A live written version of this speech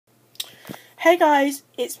Hey guys,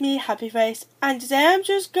 it's me, Happy Face, and today I'm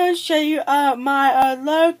just going to show you my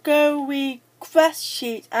logo request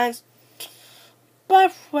sheet. And by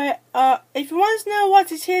the way, if you want to know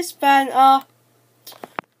what it is, then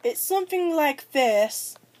it's something like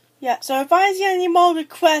this. Yeah, so if I see any more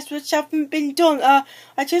requests which haven't been done,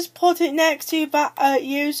 I just put it next to that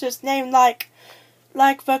user's name, like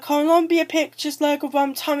the Columbia Pictures logo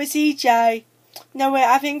from Thomas EJ. No wait,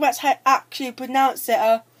 I think that's how I actually pronounce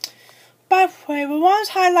it. By the way, the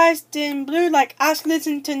ones highlighted in blue, like Atlas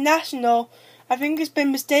International, I think it's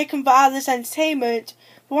been mistaken for Atlas Entertainment.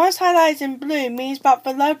 The ones highlighted in blue means that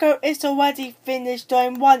the logo is already finished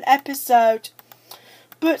during one episode.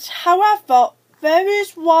 But however, there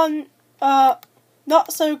is one not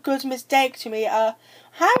so good mistake to me. I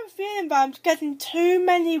have a feeling that I'm getting too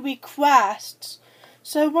many requests.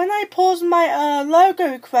 So when I pause my logo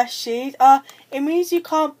request sheet, it means you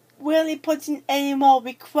can't really put in any more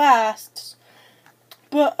requests.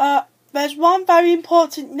 But there's one very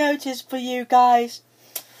important notice for you guys.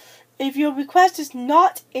 If your request is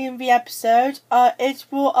not in the episode, it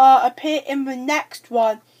will appear in the next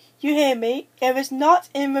one. You hear me? If it's not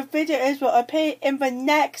in the video, it will appear in the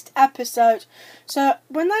next episode. So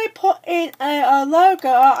when I put in a logo,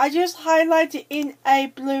 I just highlight it in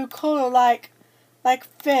a blue colour like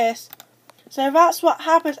this. So that's what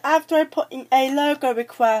happens after I put in a logo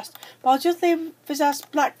request. But I'll just leave this as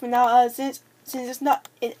black for now, since it's not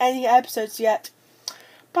in any episodes yet.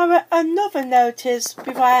 But another notice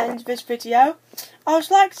before I end this video, I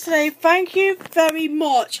would like to say thank you very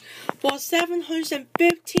much for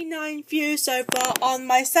 759 views so far on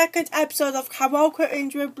my second episode of Carolco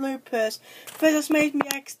intro bloopers. This has made me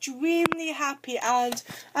extremely happy, and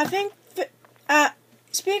I think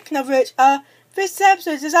speaking of which, this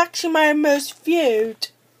episode is actually my most viewed.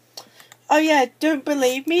 Oh yeah, don't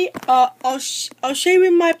believe me? I'll show you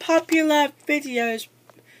in my popular videos.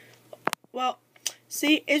 Well,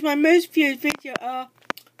 see, it's my most viewed video. I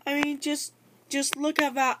mean, just look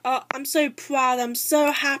at that. I'm so proud. I'm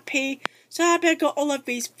so happy. So happy I got all of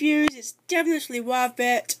these views. It's definitely worth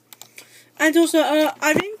it. And also,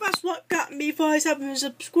 I think that's what got me 47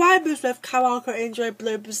 subscribers with Carolco intro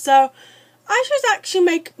bloopers. So I should actually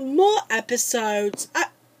make more episodes.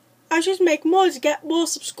 I should make more to get more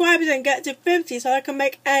subscribers and get to 50, so I can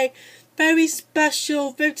make a very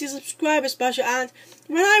special 50 subscriber special. And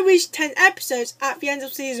when I reach 10 episodes at the end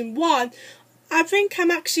of season 1, I think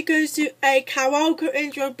I'm actually going to do a Carolco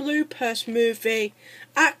intro bloopers movie.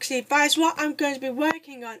 Actually, that's what I'm going to be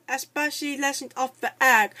working on, especially Legend of the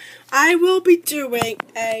Egg. I will be doing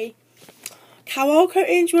a Carolco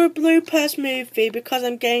intro bloopers movie because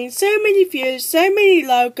I'm getting so many views, so many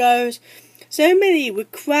logos, so many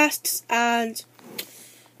requests, and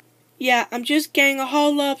yeah, I'm just getting a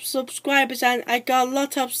whole lot of subscribers, and I got a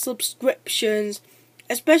lot of subscriptions,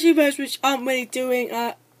 especially those which aren't really doing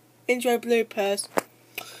intro bloopers.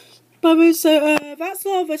 But so that's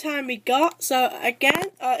all the time we got. So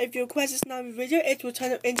again, if your request is not in the video, it will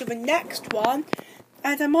turn up into the next one.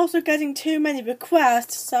 And I'm also getting too many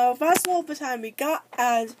requests, so that's all the time we got,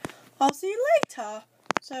 and I'll see you later.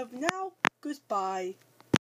 So for now, goodbye.